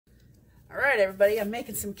All right, everybody, I'm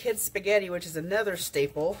making some kids spaghetti, which is another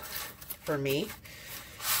staple for me.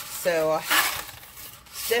 So,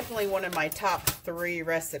 definitely one of my top 3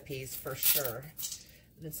 recipes for sure.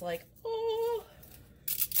 And it's like, oh,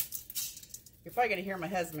 you're probably going to hear my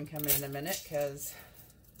husband come in a minute because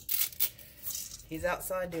he's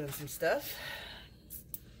outside doing some stuff.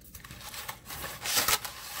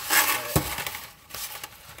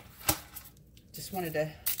 But just wanted to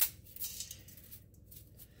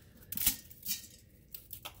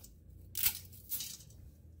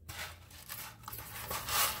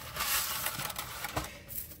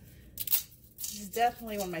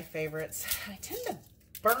definitely one of my favorites. I tend to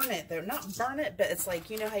burn it though. Not burn it, but it's like,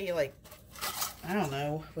 you know how you like, I don't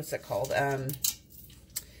know, what's it called?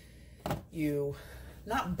 You,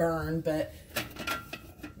 not burn, but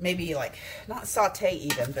maybe like, not saute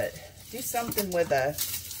even, but do something with a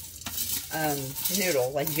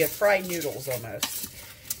noodle. Like you get fried noodles almost.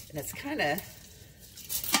 And it's kind of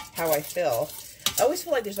how I feel. I always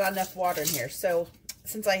feel like there's not enough water in here. So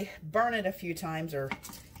since I burn it a few times or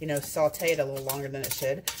you know, saute it a little longer than it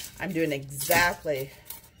should, I'm doing exactly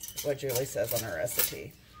what Julie says on her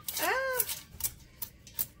recipe.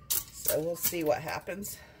 So we'll see what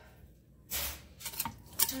happens.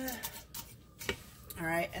 All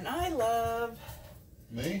right, and I love...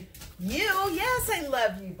 Me? You, yes, I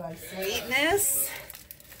love you, by sweetness.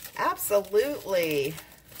 Absolutely.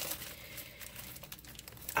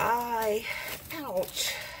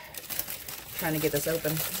 Ouch. Trying to get this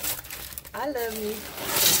open. I love me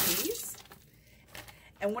some peas.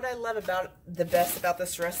 And what I love the best about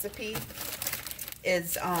this recipe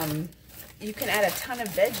is you can add a ton of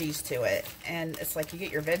veggies to it. And it's like you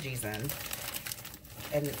get your veggies in.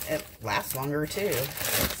 And it lasts longer too.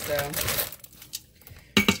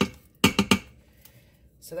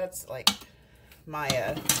 So that's like my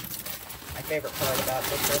favorite part about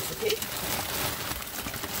this recipe.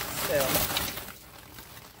 So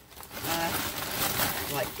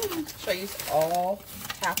like, should I use all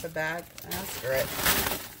half a bag? Screw it.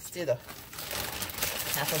 Let's do the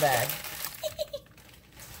half a bag.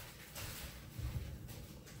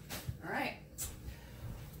 All right.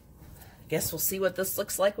 Guess we'll see what this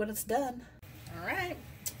looks like when it's done. All right.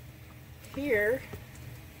 Here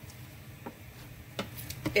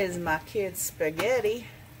is my kids' spaghetti.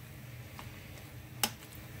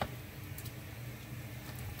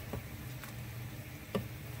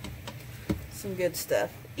 Some good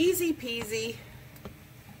stuff. Easy peasy.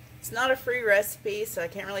 It's not a free recipe, so I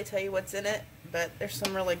can't really tell you what's in it, but there's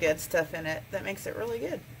some really good stuff in it that makes it really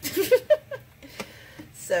good.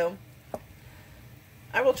 So,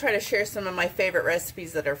 I will try to share some of my favorite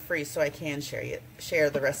recipes that are free so I can share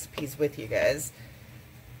the recipes with you guys.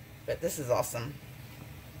 But this is awesome.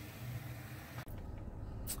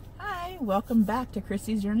 Hi, welcome back to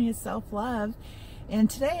Chrissy's Journey of Self-Love.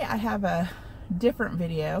 And today I have a different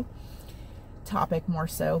video topic more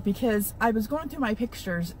so because I was going through my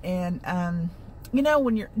pictures and you know,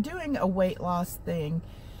 when you're doing a weight loss thing,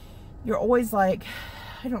 you're always like,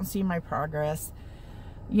 I don't see my progress,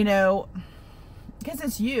 you know, because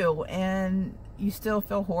it's you and you still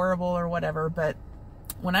feel horrible or whatever. But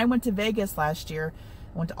when I went to Vegas last year,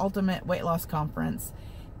 I went to Ultimate Weight Loss Conference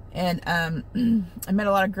and I met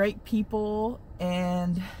a lot of great people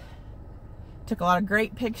and took a lot of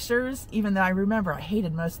great pictures, even though I remember I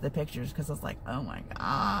hated most of the pictures because I was like, oh my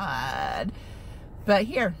God. But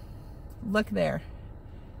here, look there.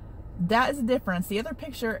 That is the difference. The other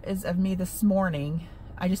picture is of me this morning.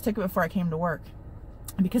 I just took it before I came to work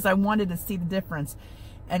because I wanted to see the difference.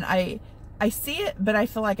 And I see it, but I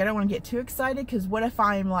feel like I don't want to get too excited because what if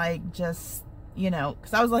I'm like just, you know,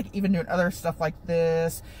 because I was like even doing other stuff like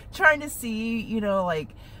this, trying to see, you know,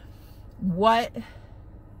 like what,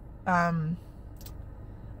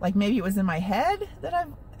 like maybe it was in my head that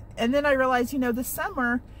and then I realized, you know, this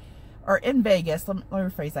summer, or in Vegas, let me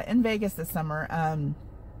rephrase that, in Vegas this summer,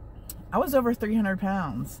 I was over 300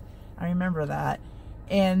 pounds. I remember that.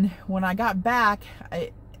 And when I got back,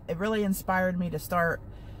 it really inspired me to start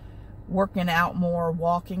working out more,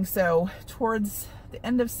 walking. So towards the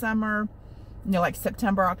end of summer, you know, like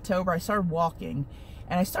September, October, I started walking.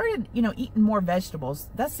 And I started, you know, eating more vegetables.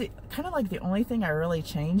 That's kind of like the only thing I really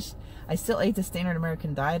changed. I still ate the standard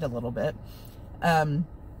American diet a little bit. And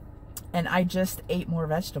I just ate more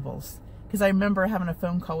vegetables. Because I remember having a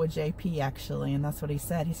phone call with JP, actually, and that's what he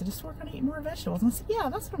said. He said, just work on eating more vegetables. And I said, yeah,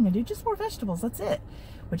 that's what I'm going to do. Just more vegetables. That's it.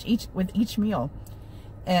 With each meal.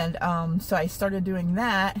 And so I started doing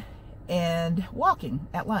that and walking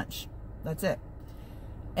at lunch. That's it.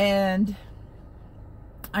 And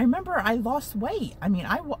I remember I lost weight. I mean,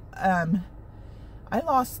 I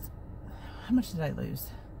lost, how much did I lose?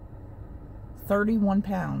 31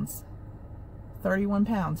 pounds. 31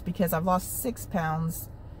 pounds, because I've lost 6 pounds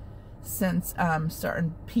since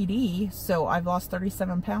starting PD, so I've lost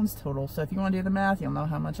 37 pounds total. So if you want to do the math, you'll know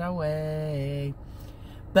how much I weigh.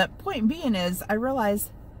 But point being is, I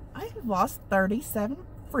realized I've lost 37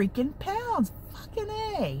 freaking pounds. Fucking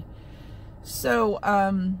A. So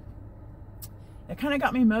it kind of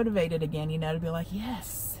got me motivated again, you know, to be like,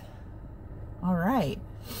 yes, all right.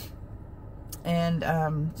 And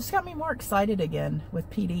just got me more excited again with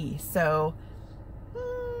PD. So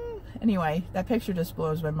anyway, that picture just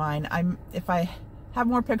blows my mind. If I have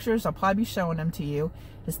more pictures, I'll probably be showing them to you.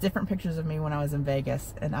 Just different pictures of me when I was in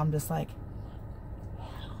Vegas, and I'm just like,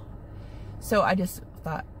 so I just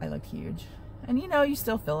thought I looked huge. And you know, you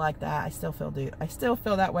still feel like that. I still feel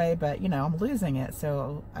that way, but you know, I'm losing it,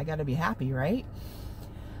 so I got to be happy, right?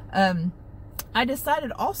 I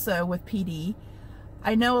decided also with PD,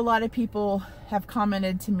 I know a lot of people have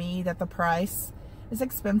commented to me that the price is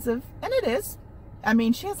expensive, and it is. I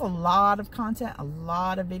mean, she has a lot of content, a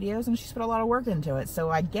lot of videos, and she's put a lot of work into it, so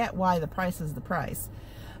I get why the price is the price.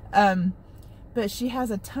 But she has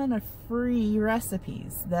a ton of free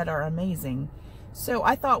recipes that are amazing. So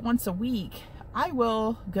I thought once a week, I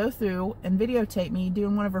will go through and videotape me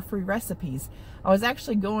doing one of her free recipes. I was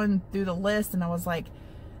actually going through the list, and I was like,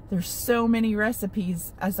 there's so many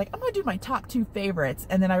recipes. I was like, I'm gonna do my top 2 favorites.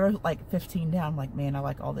 And then I wrote like 15 down. I'm like, man, I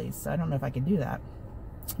like all these. So I don't know if I can do that.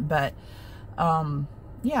 But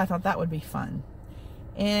yeah, I thought that would be fun.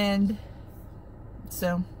 And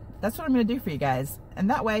so that's what I'm gonna do for you guys. And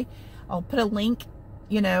that way I'll put a link,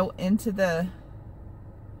 you know, into the,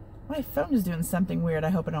 my phone is doing something weird. I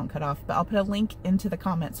hope I don't cut off, but I'll put a link into the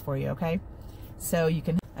comments for you, okay? So you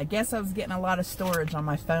can, I guess I was getting a lot of storage on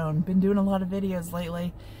my phone. Been doing a lot of videos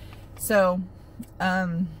lately. So,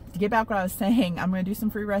 to get back what I was saying, I'm going to do some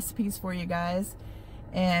free recipes for you guys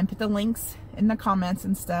and put the links in the comments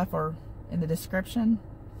and stuff, or in the description.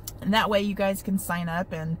 And that way you guys can sign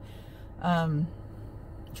up and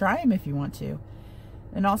try them if you want to.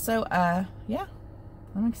 And also, yeah,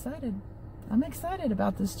 I'm excited. I'm excited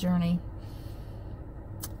about this journey.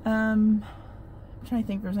 I'm trying to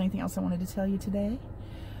think if there's anything else I wanted to tell you today.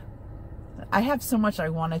 I have so much I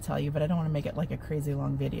want to tell you, but I don't want to make it like a crazy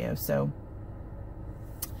long video. So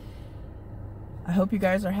I hope you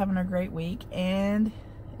guys are having a great week. And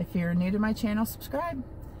if you're new to my channel, subscribe.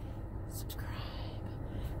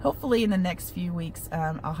 Hopefully in the next few weeks,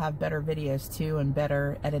 I'll have better videos too, and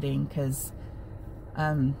better editing, because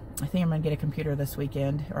I think I'm going to get a computer this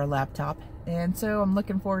weekend, or a laptop. And so I'm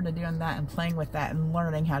looking forward to doing that and playing with that and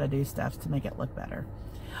learning how to do stuff to make it look better.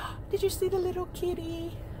 Did you see the little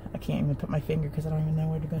kitty? I can't even put my finger because I don't even know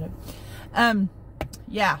where to put it.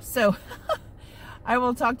 Yeah, so I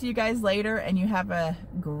will talk to you guys later, and you have a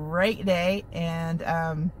great day, and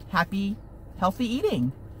happy, healthy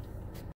eating.